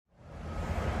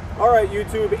All right,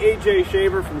 YouTube, AJ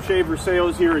Shaver from Shaver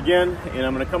Sales here again, and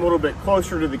I'm going to come a little bit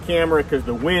closer to the camera because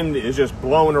the wind is just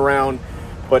blowing around.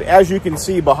 But as you can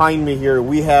see behind me here,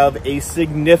 we have a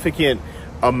significant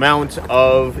amount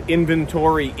of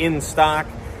inventory in stock.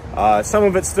 Some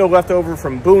of it's still left over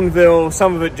from Boonville,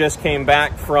 some of it just came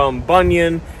back from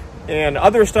Bunyan, and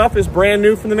other stuff is brand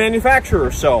new from the manufacturer.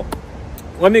 So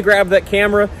let me grab that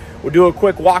camera. We'll do a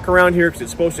quick walk around here because it's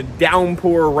supposed to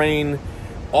downpour rain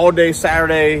all day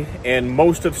Saturday and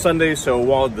most of Sunday. So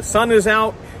while the sun is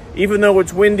out, even though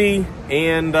it's windy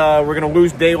and we're gonna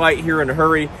lose daylight here in a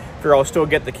hurry, I'll still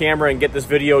get the camera and get this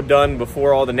video done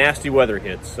before all the nasty weather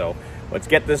hits. So let's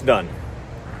get this done.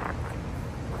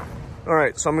 All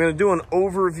right, so I'm gonna do an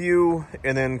overview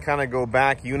and then kind of go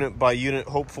back unit by unit,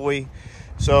 hopefully.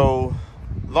 So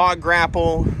Log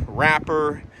Grapple,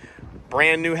 wrapper,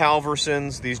 brand new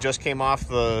Halversons. These just came off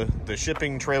the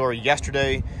shipping trailer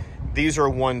yesterday. These are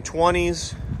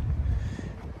 120s.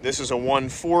 This is a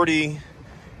 140.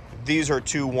 These are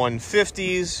two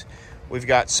 150s. We've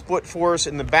got SplitForce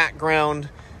in the background.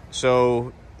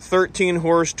 So 13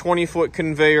 horse, 20-foot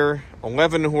conveyor,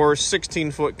 11 horse,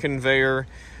 16-foot conveyor.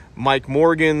 Mike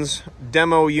Morgan's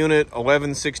demo unit,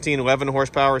 11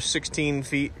 horsepower, 16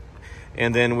 feet.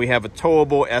 And then we have a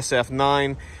towable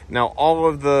SF9. Now all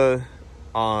of the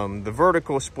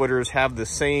vertical splitters have the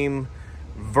same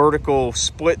vertical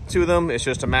split to them. It's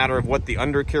just a matter of what the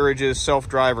undercarriage is,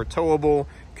 self-drive or towable,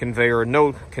 conveyor or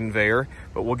no conveyor,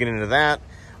 but we'll get into that.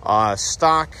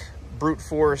 Stock Brute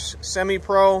Force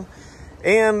Semi-Pro,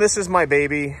 and this is my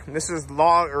baby. This is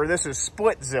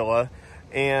SplitZilla,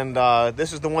 and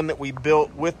this is the one that we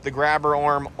built with the grabber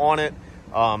arm on it.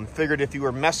 Figured if you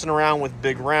were messing around with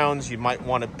big rounds, you might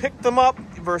want to pick them up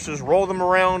versus roll them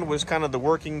around, was kind of the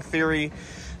working theory.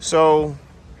 So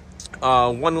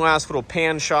one last little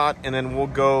pan shot, and then we'll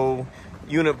go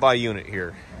unit by unit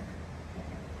here.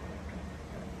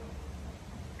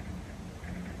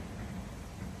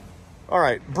 All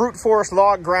right, Brute Force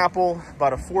Log Grapple,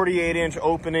 about a 48-inch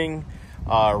opening,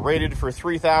 rated for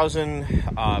 3,000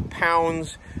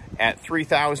 pounds at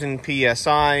 3,000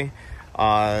 PSI.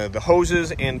 The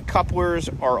hoses and couplers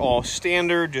are all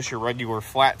standard, just your regular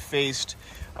flat-faced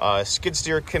skid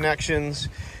steer connections.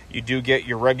 You do get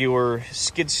your regular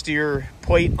skid steer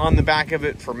plate on the back of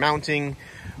it for mounting.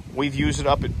 We've used it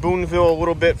up at Boonville a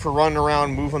little bit for running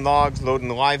around, moving logs, loading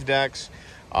the live decks.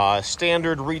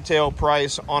 Standard retail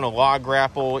price on a log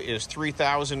grapple is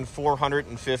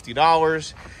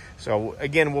 $3,450. So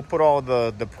again, we'll put all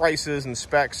the prices and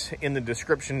specs in the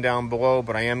description down below,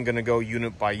 but I am going to go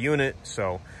unit by unit.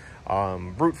 So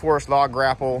Brute Force Log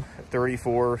Grapple,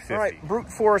 $3,450. All right, Brute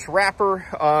Force wrapper.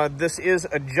 This is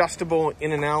adjustable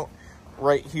in and out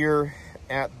right here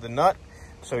at the nut.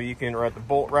 So you can, or at the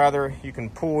bolt rather, you can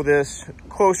pull this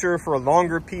closer for a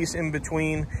longer piece in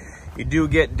between. You do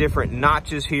get different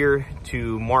notches here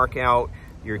to mark out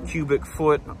your cubic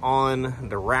foot on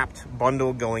the wrapped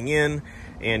bundle going in.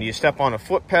 And you step on a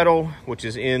foot pedal, which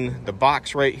is in the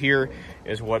box right here,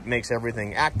 is what makes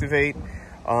everything activate.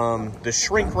 The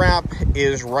shrink wrap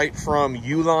is right from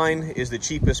Uline, is the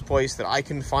cheapest place that I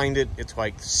can find it. It's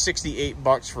like 68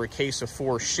 bucks for a case of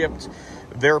 4 shipped.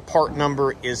 Their part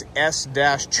number is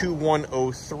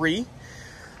S-2103.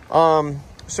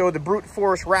 So the Brute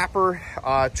Force wrapper,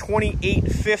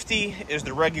 $28.50 is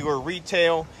the regular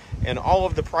retail, and all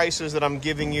of the prices that I'm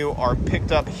giving you are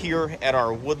picked up here at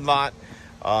our woodlot.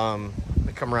 Let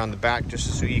me come around the back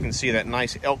just so you can see that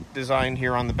nice elk design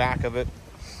here on the back of it.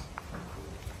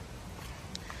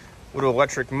 Little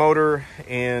electric motor,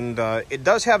 and it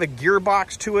does have a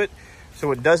gearbox to it,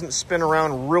 so it doesn't spin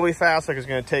around really fast like it's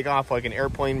going to take off like an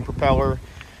airplane propeller.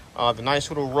 The nice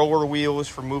little roller wheels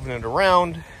for moving it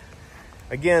around.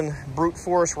 Again, Brute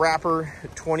Force wrapper,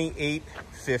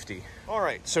 $28.50. All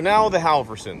right, so now the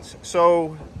Halversons.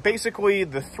 So basically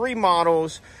the 3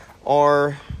 models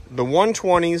are the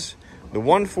 120s, the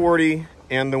 140,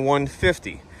 and the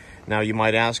 150. Now you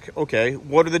might ask, okay,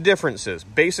 what are the differences?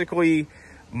 Basically,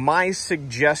 my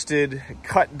suggested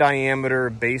cut diameter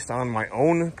based on my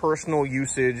own personal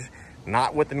usage,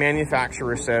 not what the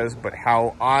manufacturer says, but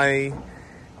how I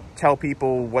tell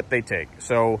people what they take.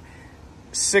 So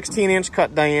 16-inch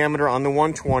cut diameter on the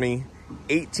 120,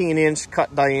 18-inch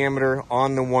cut diameter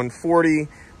on the 140.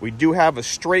 We do have a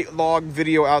straight log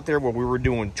video out there where we were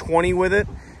doing 20 with it,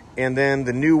 and then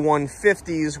the new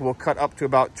 150s will cut up to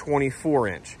about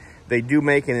 24-inch. They do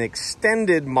make an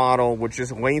extended model, which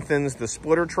just lengthens the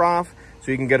splitter trough,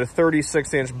 so you can get a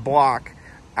 36-inch block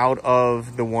out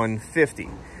of the 150.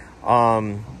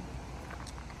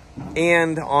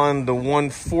 And on the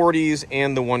 140s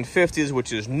and the 150s,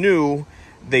 which is new,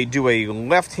 they do a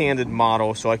left-handed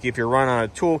model. So like if you're running on a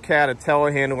tool cat, a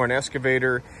telehandler, an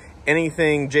excavator,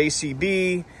 anything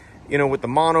JCB, you know, with the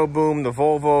mono boom, the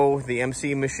Volvo, the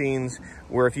MC machines,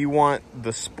 where if you want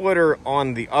the splitter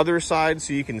on the other side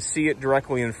so you can see it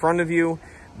directly in front of you,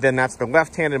 then that's the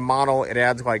left-handed model. It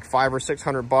adds like $500 or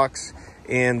 $600,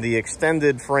 and the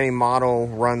extended frame model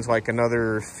runs like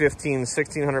another $1,500,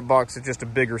 $1,600. It's just a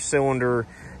bigger cylinder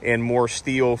and more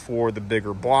steel for the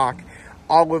bigger block.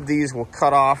 All of these will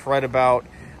cut off right about,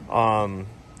 I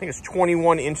think it's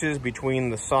 21 inches between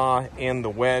the saw and the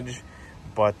wedge.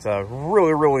 But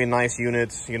really, really nice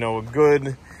units. You know, a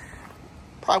good,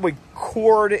 probably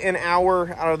cord an hour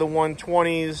out of the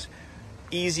 120s.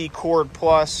 Easy cord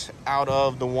plus out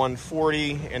of the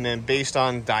 140. And then based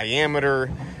on diameter,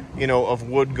 you know, of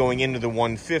wood going into the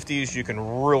 150s, you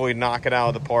can really knock it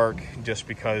out of the park, just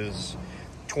because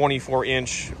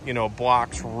 24-inch, you know,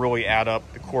 blocks really add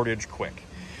up the cordage quick.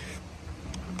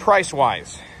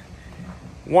 Price-wise,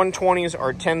 120s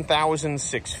are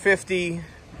 $10,650.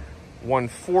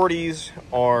 140s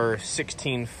are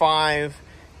 $16,500,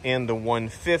 and the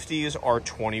 150s are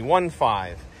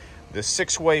 $21,500. The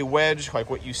 6-way wedge, like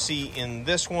what you see in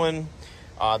this one,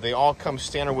 they all come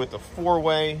standard with a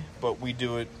 4-way, but we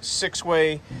do it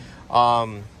 6-way,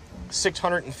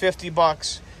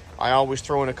 $650. I always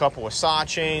throw in a couple of saw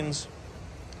chains.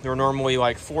 They're normally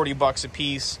like $40 a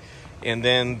piece, and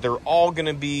then they're all going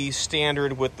to be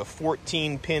standard with the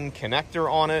 14-pin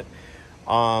connector on it.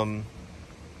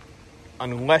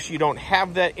 Unless you don't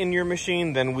have that in your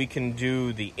machine, then we can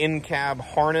do the in-cab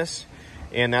harness,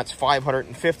 and that's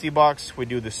 $550. We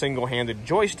do the single-handed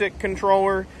joystick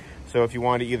controller. So if you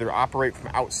want to either operate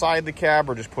from outside the cab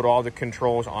or just put all the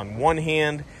controls on one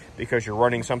hand because you're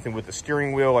running something with the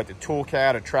steering wheel, like the tool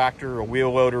cat, a tractor, a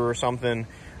wheel loader or something,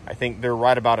 I think they're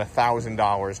right about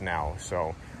 $1,000 now.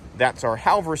 So that's our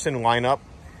Halverson lineup,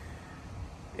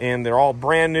 and they're all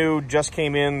brand new, just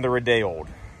came in, they're a day old.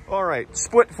 All right,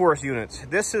 SplitForce units.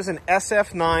 This is an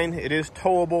SF9. It is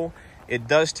towable. It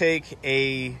does take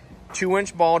a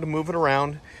 2-inch ball to move it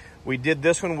around. We did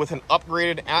this one with an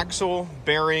upgraded axle,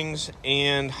 bearings,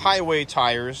 and highway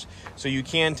tires. So you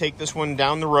can take this one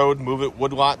down the road, move it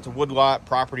woodlot to woodlot,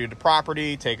 property to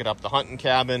property, take it up the hunting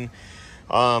cabin.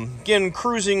 Again,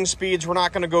 cruising speeds, we're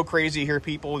not going to go crazy here,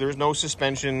 people. There's no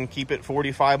suspension. Keep it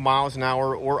 45 miles an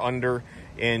hour or under,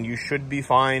 and you should be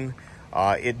fine.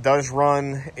 It does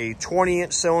run a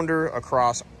 20-inch cylinder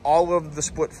across all of the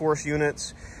SplitForce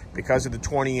units. Because of the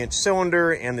 20-inch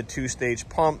cylinder and the 2-stage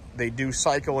pump, they do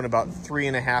cycle in about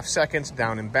 3.5 seconds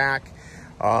down and back.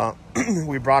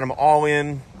 We brought them all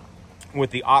in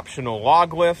with the optional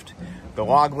log lift. The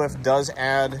log lift does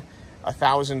add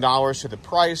 $1,000 to the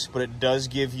price, but it does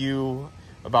give you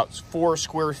about 4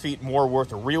 square feet more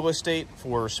worth of real estate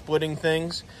for splitting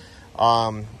things.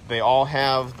 They all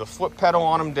have the flip pedal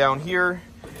on them down here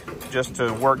just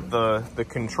to work the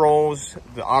controls,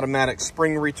 the automatic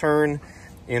spring return,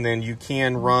 and then you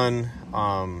can run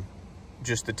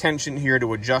just the tension here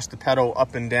to adjust the pedal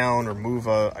up and down or move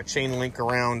a chain link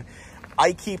around.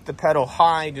 I keep the pedal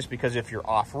high just because if you're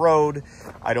off-road,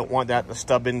 I don't want that to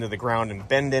stub into the ground and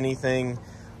bend anything.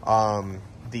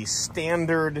 The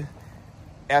standard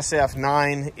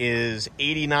SF9 is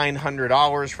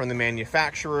 $8,900 from the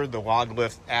manufacturer. The log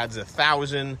lift adds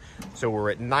 $1,000, so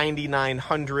we're at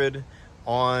 $9,900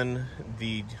 on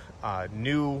the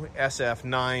new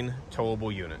SF9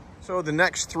 towable unit. So the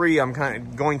next three I'm kind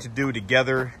of going to do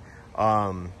together.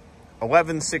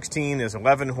 1116 is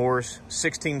 11 horse,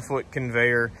 16-foot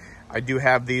conveyor. I do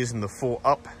have these in the full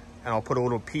up, and I'll put a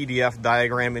little PDF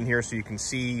diagram in here so you can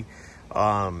see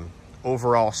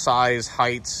overall size,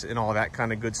 heights, and all that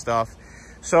kind of good stuff.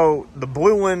 So the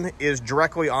blue one is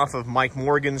directly off of Mike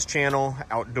Morgan's channel,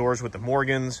 Outdoors with the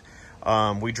Morgans.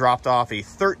 We dropped off a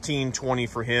 1320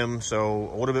 for him,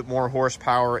 so a little bit more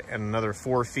horsepower and another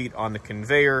 4 feet on the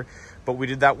conveyor, but we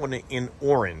did that one in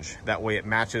orange. That way it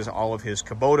matches all of his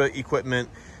Kubota equipment.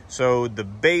 So the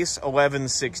base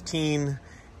 1116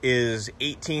 is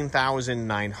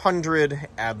 $18,900.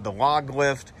 Add the log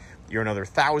lift, you're another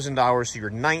 $1,000, so you're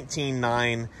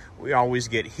 $19,900. We always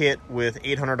get hit with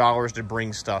 $800 to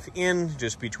bring stuff in,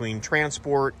 just between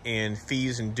transport and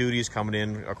fees and duties coming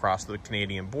in across the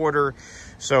Canadian border.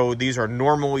 So these are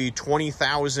normally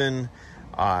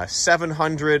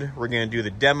 $20,700. We're going to do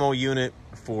the demo unit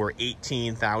for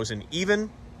 $18,000 even,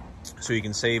 so you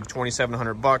can save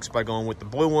 $2,700 by going with the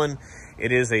blue one.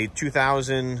 It is a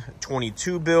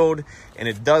 2022 build, and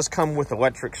it does come with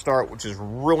electric start, which is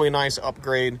really nice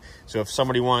upgrade. So if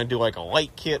somebody wanted to do like a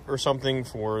light kit or something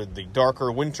for the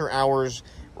darker winter hours,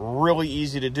 really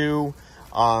easy to do.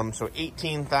 So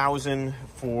 $18,000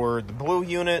 for the blue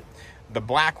unit. The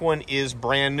black one is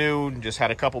brand new, just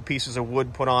had a couple pieces of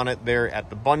wood put on it there at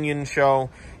the Bunyan show.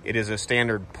 It is a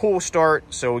standard pull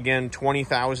start, so again,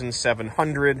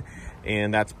 $20,700,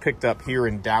 and that's picked up here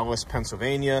in Dallas,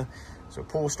 Pennsylvania. So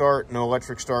pull start, no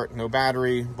electric start, no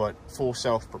battery, but full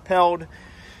self-propelled.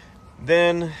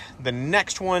 Then the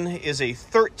next one is a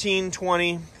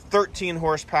 1320, 13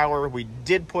 horsepower. We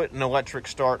did put an electric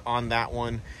start on that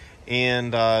one,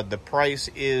 and the price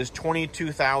is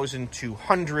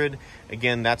 $22,200.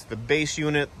 Again, that's the base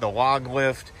unit, the log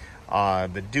lift,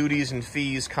 the duties and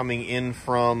fees coming in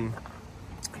from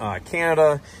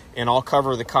Canada, and I'll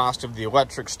cover the cost of the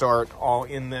electric start, all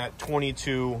in that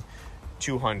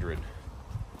 $22,200.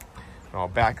 I'll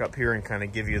back up here and kind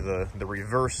of give you the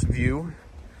reverse view.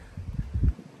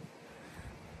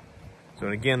 So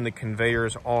again, the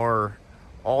conveyors are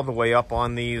all the way up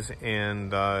on these,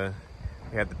 and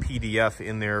we had the PDF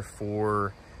in there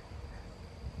for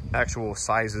actual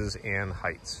sizes and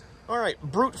heights. All right,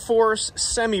 Brute Force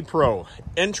Semi-Pro,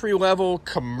 entry-level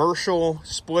commercial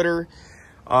splitter,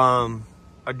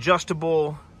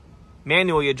 adjustable,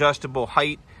 manually adjustable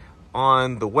height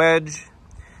on the wedge,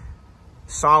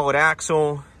 solid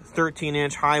axle,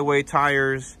 13-inch highway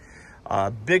tires,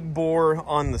 big bore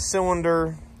on the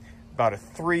cylinder, about a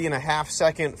 3.5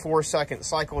 second, 4 second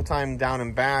cycle time down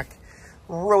and back.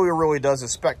 Really does a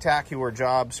spectacular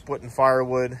job splitting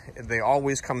firewood. They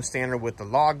always come standard with the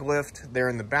log lift there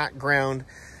in the background.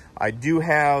 I do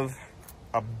have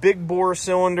a big bore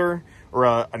cylinder, or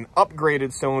an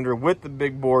upgraded cylinder with the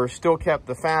big bore, still kept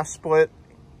the fast split.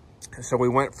 So we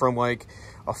went from like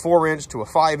a 4-inch to a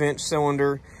 5-inch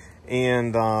cylinder,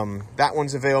 and that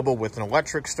one's available with an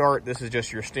electric start. This is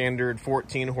just your standard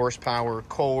 14 horsepower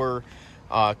Kohler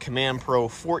Command Pro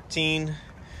 14.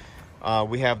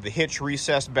 We have the hitch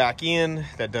recessed back in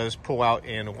that does pull out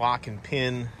and lock and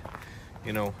pin,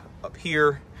 you know, up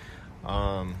here.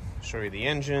 Show you the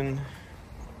engine.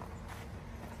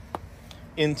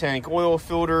 In-tank oil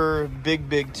filter,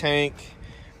 big tank,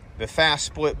 the fast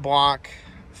split block,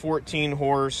 14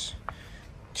 horse,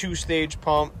 2-stage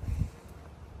pump,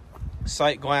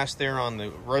 sight glass there on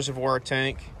the reservoir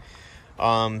tank.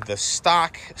 The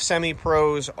stock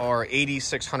semi-pros are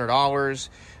 $8,600.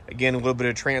 Again, a little bit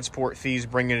of transport fees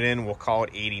bringing it in, we'll call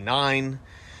it $89.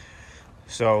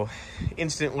 So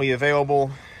instantly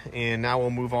available. And now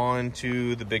we'll move on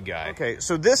to the big guy. Okay,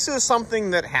 so this is something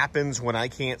that happens when I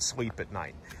can't sleep at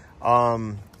night.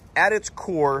 At its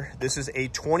core, this is a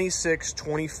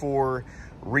 26-24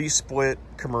 resplit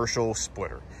commercial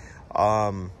splitter.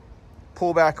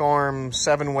 Pullback arm,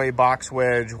 7-way box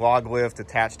wedge, log lift,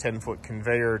 attached 10-foot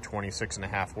conveyor,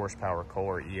 26.5 horsepower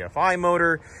Kohler EFI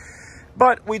motor.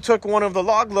 But we took one of the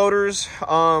log loaders,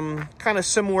 kind of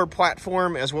similar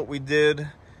platform as what we did,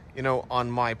 you know, on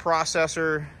my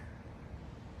processor.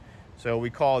 So we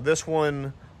call this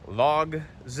one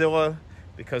Log-zilla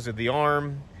because of the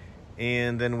arm.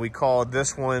 And then we call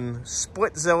this one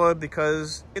SplitZilla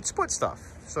because it split stuff.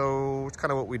 So it's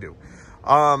kind of what we do.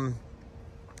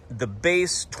 The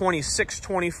base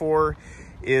 26-24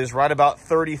 is right about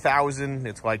 $30,000.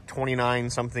 It's like 29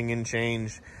 something in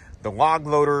change. The log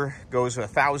loader goes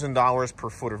 $1,000 per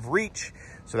foot of reach.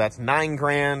 So that's $9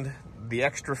 grand. The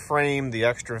extra frame, the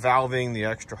extra valving, the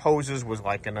extra hoses was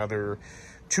like another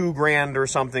 $2 grand or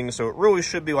something. So it really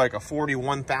should be like a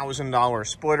 $41,000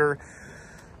 splitter.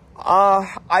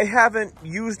 I haven't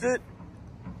used it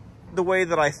the way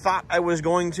that I thought I was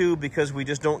going to because we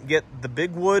just don't get the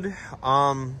big wood.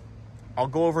 I'll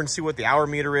go over and see what the hour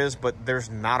meter is, but there's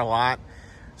not a lot.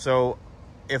 So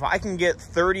if I can get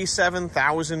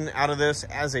 $37,000 out of this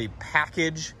as a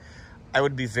package, I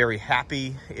would be very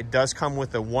happy. It does come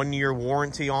with a 1-year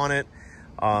warranty on it.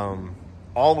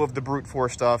 All of the Brute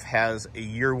Force stuff has a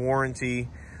 1-year warranty.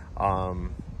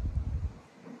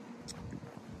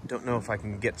 Don't know if I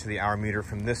can get to the hour meter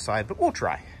from this side, but we'll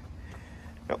try.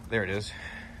 Oh, there it is.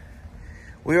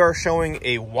 We are showing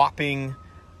a whopping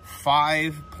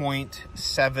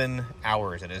 5.7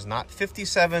 hours. It is not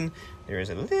 57. There is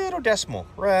a little decimal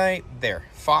right there.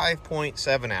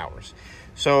 5.7 hours.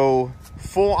 So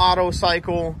full auto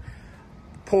cycle,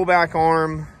 pullback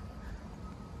arm,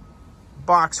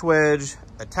 box wedge,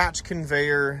 attached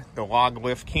conveyor. The log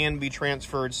lift can be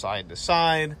transferred side to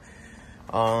side.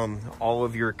 All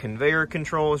of your conveyor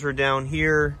controls are down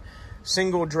here.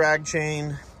 Single drag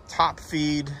chain, top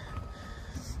feed.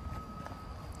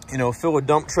 You know, fill a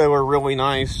dump trailer really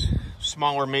nice.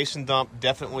 Smaller mason dump,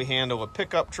 definitely handle a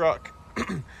pickup truck.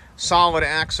 Solid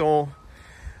axle.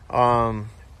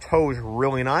 Tows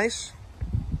really nice.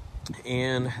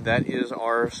 And that is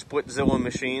our SplitZilla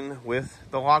machine with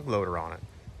the log loader on it.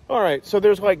 All right, so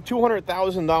there's like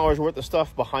 $200,000 worth of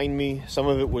stuff behind me. Some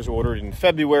of it was ordered in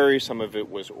February, some of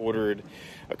it was ordered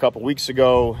a couple weeks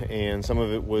ago, and some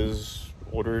of it was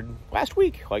ordered last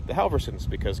week, like the Halversons,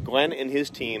 because Glenn and his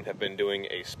team have been doing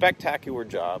a spectacular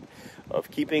job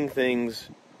of keeping things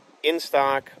in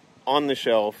stock, on the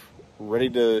shelf, ready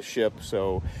to ship.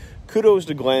 So kudos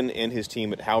to Glenn and his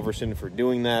team at Halverson for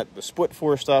doing that. The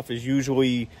SplitForce stuff is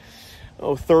usually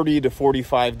 30 to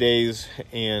 45 days,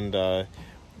 and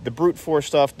the Brute Force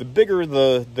stuff, the bigger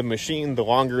the machine, the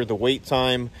longer the wait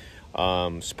time.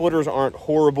 Splitters aren't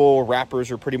horrible.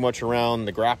 Wrappers are pretty much around.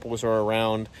 The grapples are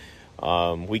around.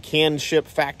 We can ship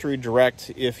factory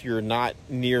direct if you're not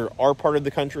near our part of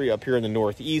the country, up here in the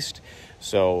Northeast.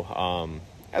 So,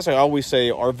 as I always say,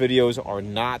 our videos are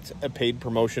not a paid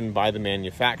promotion by the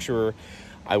manufacturer.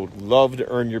 I would love to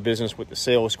earn your business with the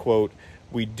sales quote.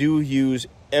 We do use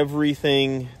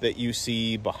everything that you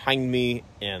see behind me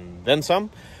and then some.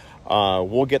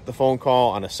 We'll get the phone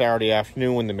call on a Saturday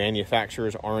afternoon when the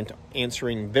manufacturers aren't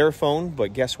answering their phone.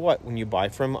 But guess what? When you buy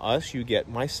from us, you get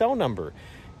my cell number.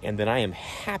 And then I am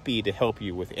happy to help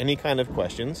you with any kind of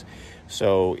questions.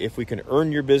 So if we can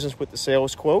earn your business with the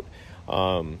sales quote,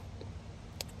 call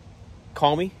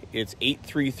me. It's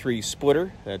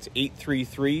 833-SPLITTER. That's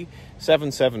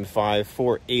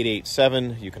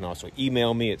 833-775-4887. You can also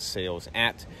email me at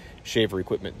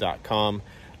sales@shaverequipment.com.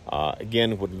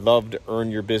 Again, would love to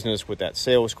earn your business with that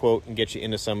sales quote and get you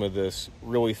into some of this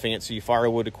really fancy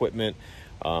firewood equipment.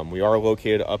 We are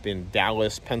located up in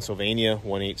Dallas, Pennsylvania,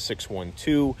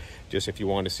 18612, just if you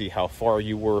want to see how far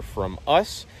you were from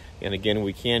us. And again,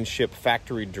 we can ship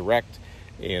factory direct,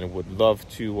 and would love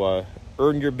to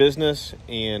earn your business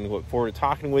and look forward to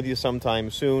talking with you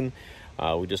sometime soon.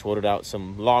 We just loaded out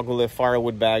some Log-zilla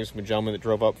firewood bags from a gentleman that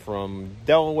drove up from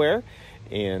Delaware,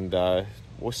 and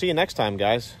we'll see you next time,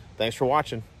 guys. Thanks for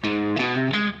watching.